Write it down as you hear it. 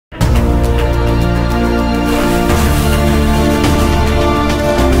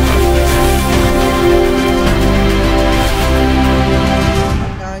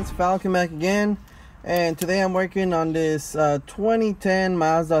welcome back again. And today I'm working on this 2010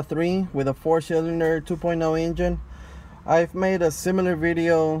 Mazda 3 with a 4-cylinder 2.0 engine. I've made a similar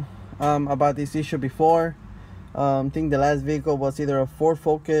video about this issue before. I think the last vehicle was either a Ford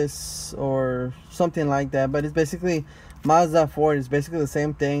Focus or something like that, but it's basically Mazda 4. It's basically the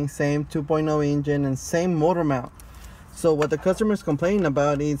same thing, same 2.0 engine and same motor mount. So what the customer is complaining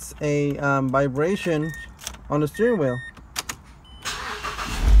about is a vibration on the steering wheel.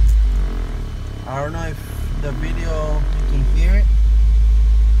 I don't know if the video you can hear it.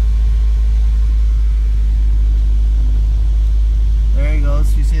 There it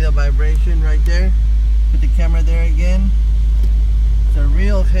goes. You see the vibration right there? Put the camera there again. It's a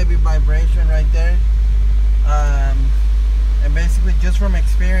real heavy vibration right there. And basically, just from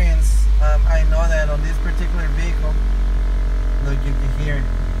experience, I know that on this particular vehicle, look, you can hear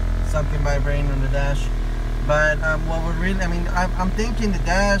something vibrating on the dash. But what we're really, I'm thinking the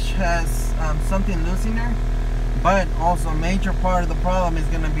dash has something loose in there, but also a major part of the problem is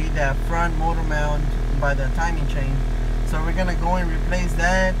going to be that front motor mount by the timing chain. So we're going to go and replace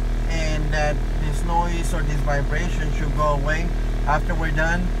that, and that this noise or this vibration should go away. After we're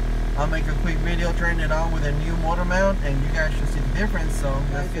done, I'll make a quick video, turn it on with a new motor mount, and you guys should see the difference. So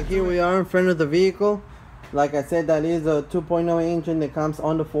here we are in front of the vehicle. Like I said, that is a 2.0 engine that comes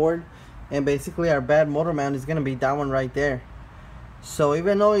on the Ford. And basically our bad motor mount is going to be that one right there. So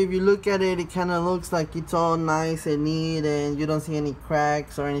even though if you look at it, it kind of looks like it's all nice and neat and you don't see any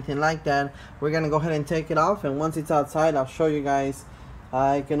cracks or anything like that, we're going to go ahead and take it off. And once it's outside, I'll show you guys.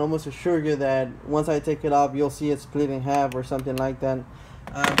 I can almost assure you that once I take it off, you'll see it split in half or something like that.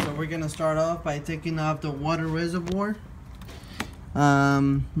 So we're going to start off by taking off the water reservoir.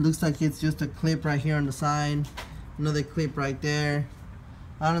 Looks like it's just a clip right here on the side. Another clip right there.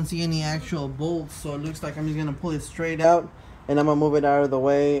 I don't see any actual bolts, so it looks like I'm just gonna pull it straight out and I'm gonna move it out of the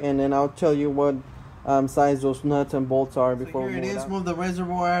way, and then I'll tell you what size those nuts and bolts are before we move it out. Here it is. Move the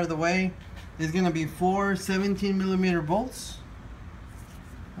reservoir out of the way. There's gonna be 4 17mm bolts,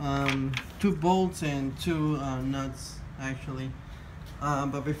 2 bolts and 2 nuts actually.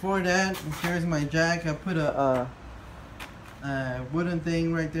 But before that, here's my jack. I put a wooden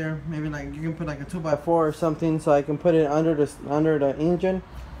thing right there. Maybe like you can put like a 2x4 or something, so I can put it under the engine.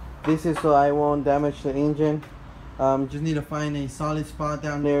 This is so I won't damage the engine. Just need to find a solid spot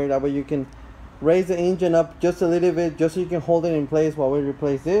down there, that way you can raise the engine up just a little bit, just so you can hold it in place while we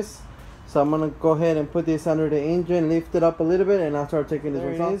replace this. So I'm gonna go ahead and put this under the engine, lift it up a little bit, and I'll start taking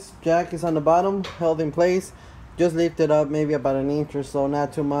this one off. Jack is on the bottom, held in place. Just lift it up maybe about an inch or so,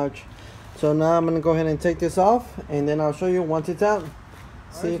 not too much. So now I'm going to go ahead and take this off, and then I'll show you once it's out.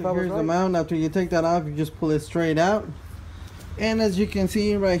 See if I was right. The mount, after you take that off, you just pull it straight out. And as you can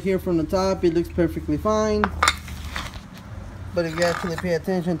see right here from the top, it looks perfectly fine. But if you actually pay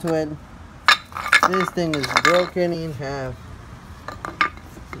attention to it, this thing is broken in half.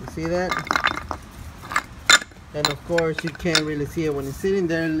 You see that? And of course, you can't really see it when it's sitting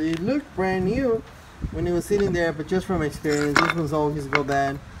there. It looked brand new when it was sitting there, but just from experience, this one's always go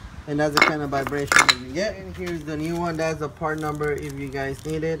bad. And that's the kind of vibration that you get. And here's the new one. That's the part number if you guys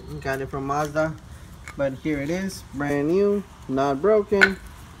need it. Got it from Mazda. But here it is, brand new, not broken.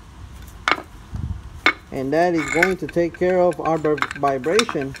 And that is going to take care of our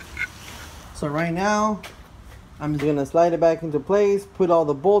vibration. So right now, I'm just gonna slide it back into place, put all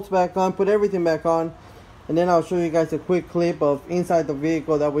the bolts back on, put everything back on, and then I'll show you guys a quick clip of inside the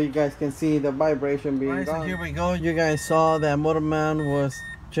vehicle. That way you guys can see the vibration being gone. So here we go. You guys saw that motor mount was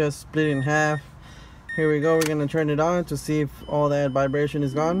just split in half. Here we go. We're gonna turn it on to see if all that vibration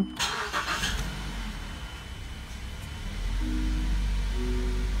is gone.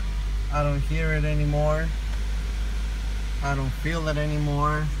 I don't hear it anymore. I don't feel it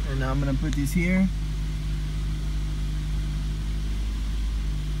anymore. And now I'm gonna put this here.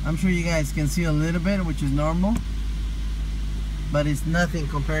 I'm sure you guys can see a little bit, which is normal, but it's nothing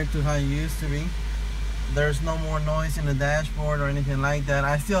compared to how it used to be. There's no more noise in the dashboard or anything like that.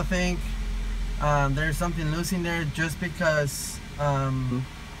 I still think there's something loose in there, just because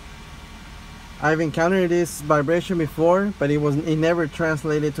I've encountered this vibration before, but it never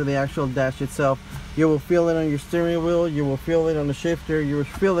translated to the actual dash itself. You will feel it on your steering wheel, you will feel it on the shifter, you will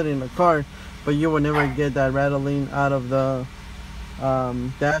feel it in the car, but you will never get that rattling out of the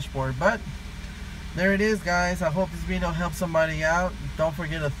dashboard. But there it is, guys. I hope this video helps somebody out. Don't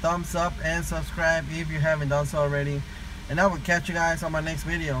forget to thumbs up and subscribe if you haven't done so already, and I will catch you guys on my next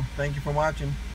video. Thank you for watching.